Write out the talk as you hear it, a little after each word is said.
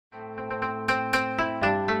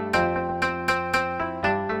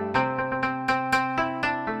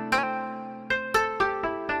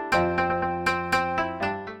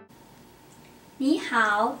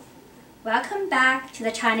好, welcome back to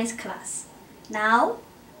the Chinese class. Now,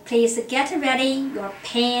 please get ready your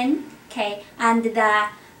pen, okay, and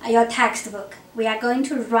your textbook. We are going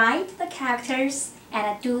to write the characters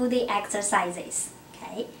and do the exercises,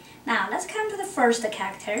 okay. Now, let's come to the first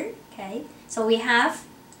character, okay. So we have,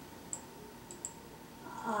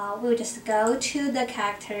 we'll just go to the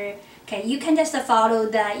character. Okay, you can just follow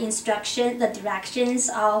the directions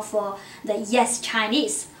of the Yes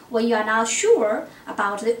Chinese when you are not sure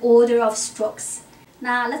about the order of strokes.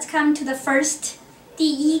 Now let's come to the first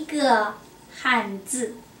第一个汉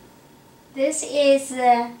字. This is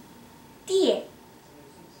电.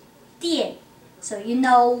 So you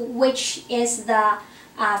know which is the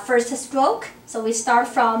first stroke. So we start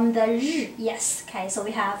from the 日. Yes. Okay. So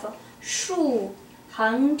we have 竖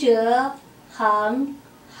横折横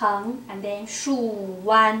and then 竖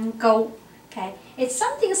弯钩. Okay, it's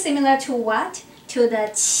something similar to what? To the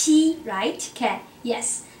七, right? Okay,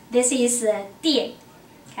 yes, this is 电.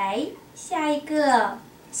 Okay, 下一个,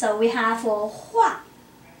 so we have 画.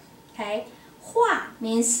 Okay, 画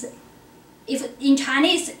means if in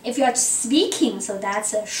Chinese if you are speaking, so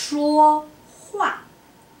that's 说话.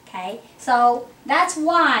 Okay, so that's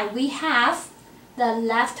why we have the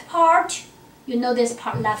left part. You know this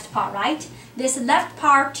part, left part, right? This left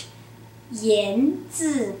part, 言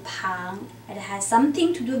字旁, it has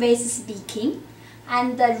something to do with speaking.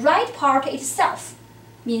 And the right part itself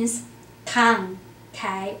means tongue,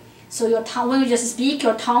 okay? So your tongue, when you just speak,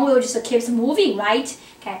 your tongue will just keep moving, right?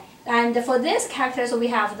 Okay. And for this character, so we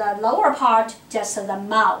have the lower part, just the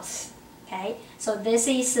mouth, okay? So this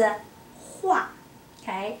is 话,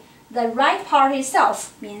 okay? The right part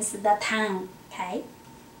itself means the tongue, okay?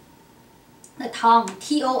 The tongue,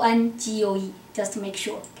 T-O-N-G-U-E, just to make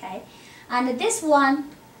sure, okay? And this one,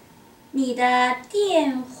 你的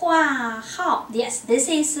电话号, yes, this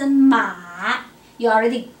is 马. You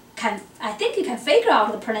already can, I think you can figure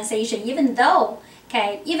out the pronunciation even though,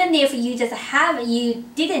 okay, even if you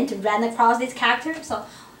didn't run across this character, so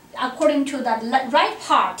according to the right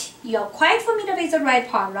part, you're quite familiar with the right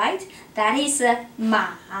part, right? That is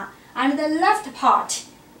马. And the left part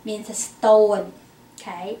means stone,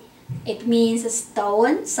 okay? It means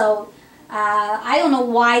stone, so I don't know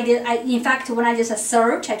why. In fact, when I just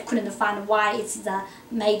searched, I couldn't find why it's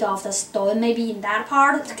made of the stone. Maybe in that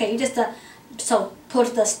part. Okay, you just so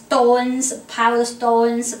put the stones, pile the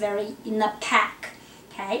stones, in a pack.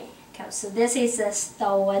 Okay. So this is a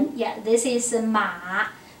stone. Yeah, this is 马.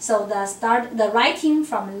 So the writing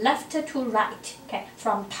from left to right. Okay,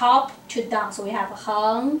 from top to down. So we have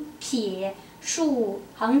横撇竖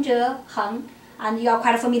横折横. And you are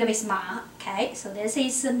quite familiar with 马, okay? So this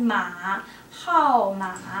is 马, 号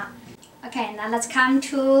码. Okay, now let's come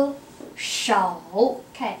to 手.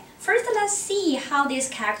 Okay, first let's see how these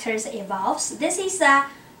characters evolves. This is a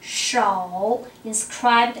手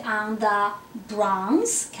inscribed on the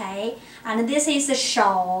bronze, okay? And this is a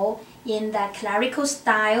手 in the clerical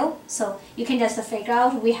style. So you can just figure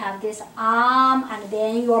out we have this arm and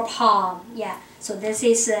then your palm. Yeah, so this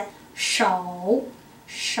is 手.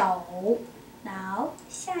 Now,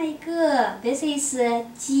 下一个, this is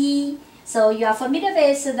鸡. So you are familiar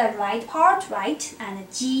with the right part, right? And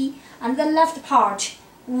鸡. And the left part,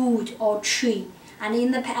 wood or tree. And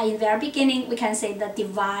in the very beginning, we can say the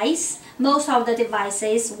device. Most of the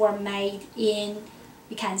devices were made in,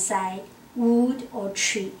 we can say, wood or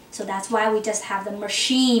tree. So that's why we just have the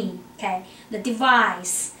machine, okay? The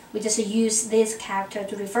device. We just use this character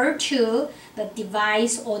to refer to the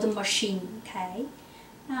device or the machine, okay?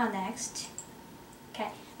 Now next. Okay,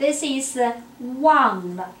 this is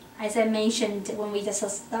忘了, as I mentioned when we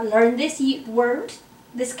just learned this word,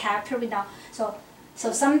 this character we know. So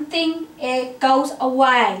something, it goes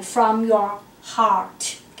away from your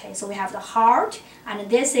heart. Okay, so we have the heart, and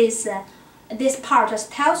this is this part just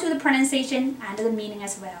tells you the pronunciation and the meaning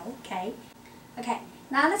as well. Okay,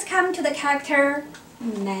 now let's come to the character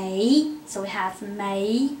没. So we have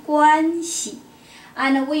没关系.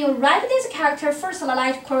 And when you write this character, first I'd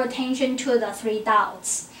like to call attention to the 3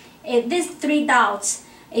 dots. These 3 dots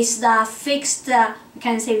is the fixed, we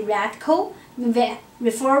can say radical,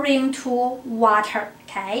 referring to water,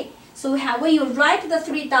 okay? So we have, when you write the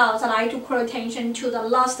 3 dots, I'd like to call attention to the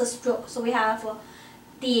last stroke. So we have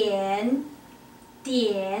点,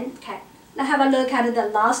 okay? Let's have a look at the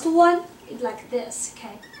last one. It's like this,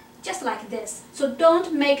 okay? Just like this. So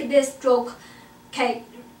don't make this stroke, okay,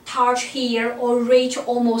 touch here or reach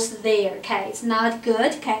almost there, okay? It's not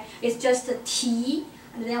good, okay? It's just a T,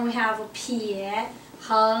 and then we have 撇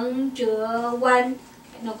横折弯,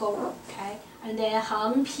 no go, okay? And then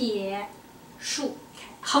横撇竖,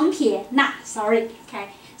 okay? 横撇捺 sorry okay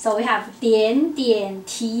so we have 点点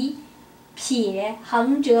提撇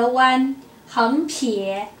横折弯横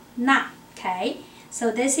撇捺 okay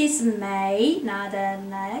so this is May. Now the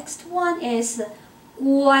next one is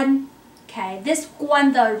关 okay this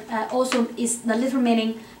关 also is the literal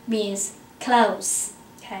meaning means close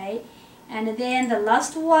okay and then the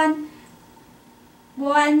last one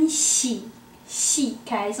关系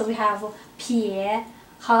okay so we have 撇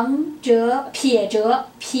横折撇折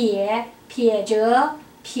撇撇折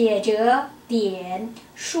撇折点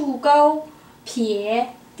竖钩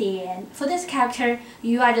撇点 for this character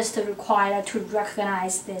you are just required to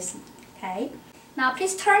recognize this okay now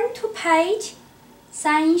please turn to page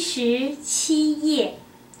 37页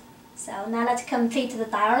so now let's complete the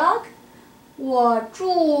dialogue 我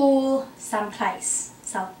住 someplace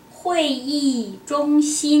so 会议中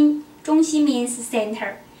心中心 means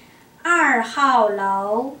center 2号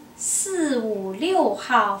楼456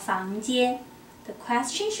号房间 The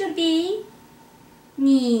question should be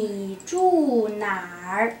你住哪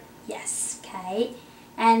儿 Yes, okay.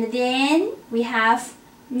 And then we have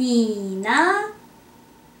你呢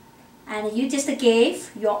And you just gave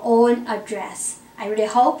your own address. I really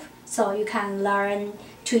hope so you can learn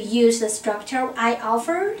to use the structure I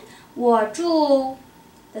offered. 我住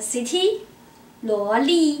the city, 罗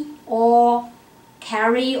丽 or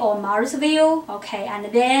Cary or Morrisville, okay,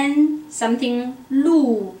 and then something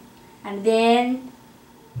路 and then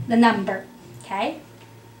the number, okay.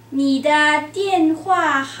 你的电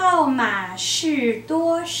话号码是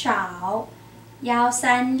多少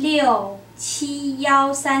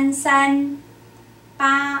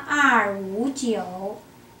？13671338259。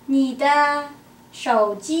你的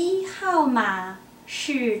手机号码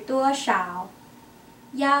是多少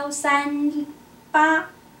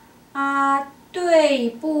？138对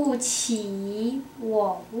不起，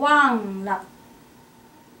我忘了。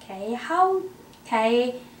Okay, how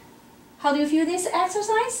do you feel this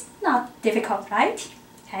exercise? Not difficult, right?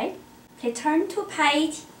 Okay, please turn to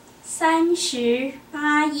page 38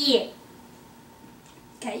页.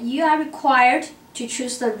 Okay, you are required to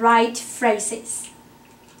choose the right phrases.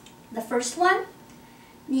 The first one,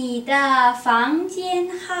 你的房间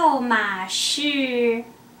号码是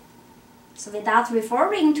So without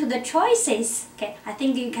referring to the choices, okay, I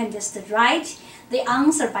think you can just write the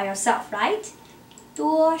answer by yourself, right?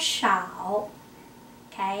 多少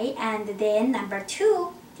Okay, and then number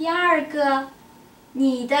 2, 第二个，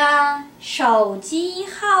你的手机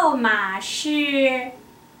号码是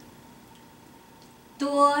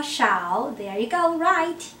多少 There you go,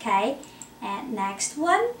 right, okay. And next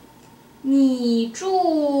one, 你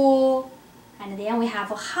住 and then we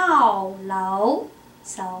have 号楼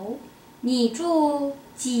So, 你住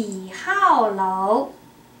几号楼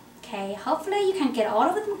Okay, hopefully you can get all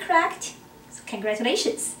of them correct. So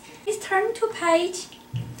congratulations. Please turn to page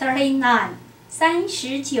 39,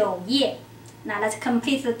 39页. Now let's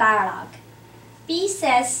complete the dialogue. B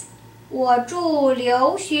says, 我住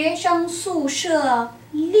留学生宿舍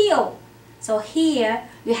6. So here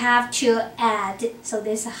you have to add, so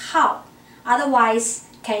this how. Otherwise,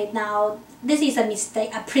 okay, now this is a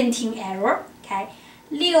mistake, a printing error, okay.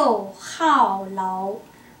 6号楼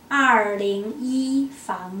201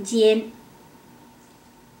房间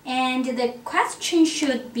And the question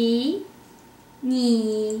should be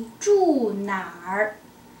你住哪儿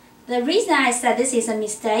The reason I said this is a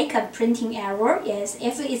mistake, a printing error, is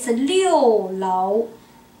if it's 6楼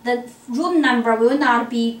the room number will not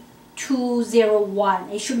be 201.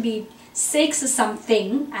 It should be 6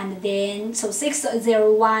 something and then, so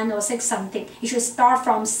 601 or 6 something. You should start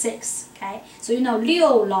from 6, okay? So you know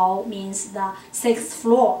 6楼 means the 6th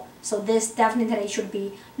floor. So this definitely should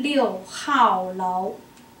be 6号楼,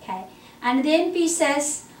 okay? And then B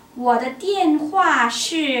says, 我的电话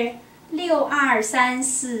是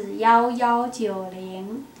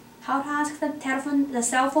62341190. How to ask the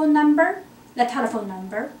cell phone number? The telephone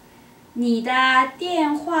number. 你的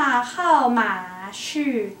电话号码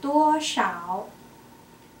是多少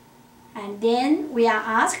And then we are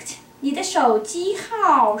asked, 你的手机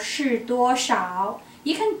号是多少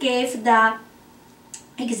You can give the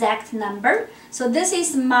exact number. So this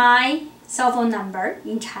is my cell phone number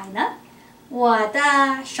in China. 我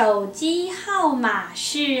的手机号码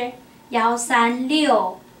是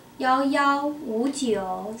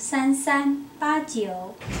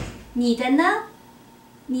13611593389。你的呢？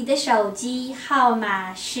你的手机号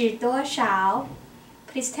码是多少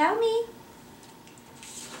Please tell me.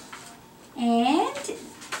 And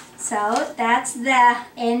so that's the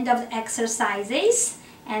end of the exercises.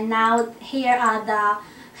 And now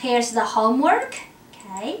here's the homework.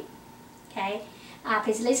 Okay.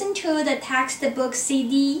 Please listen to the textbook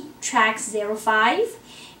CD track 05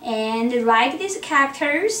 and write these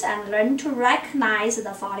characters and learn to recognize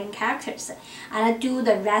the following characters and do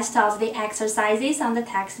the rest of the exercises on the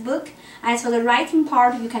textbook. As for the writing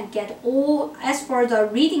part, you can get all. As for the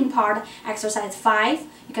reading part, exercise 5,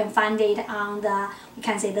 you can find it on the, you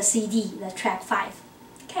can say the CD, the track 5.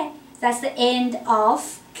 Okay, that's the end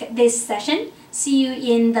of this session. See you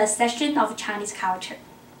in the session of Chinese culture.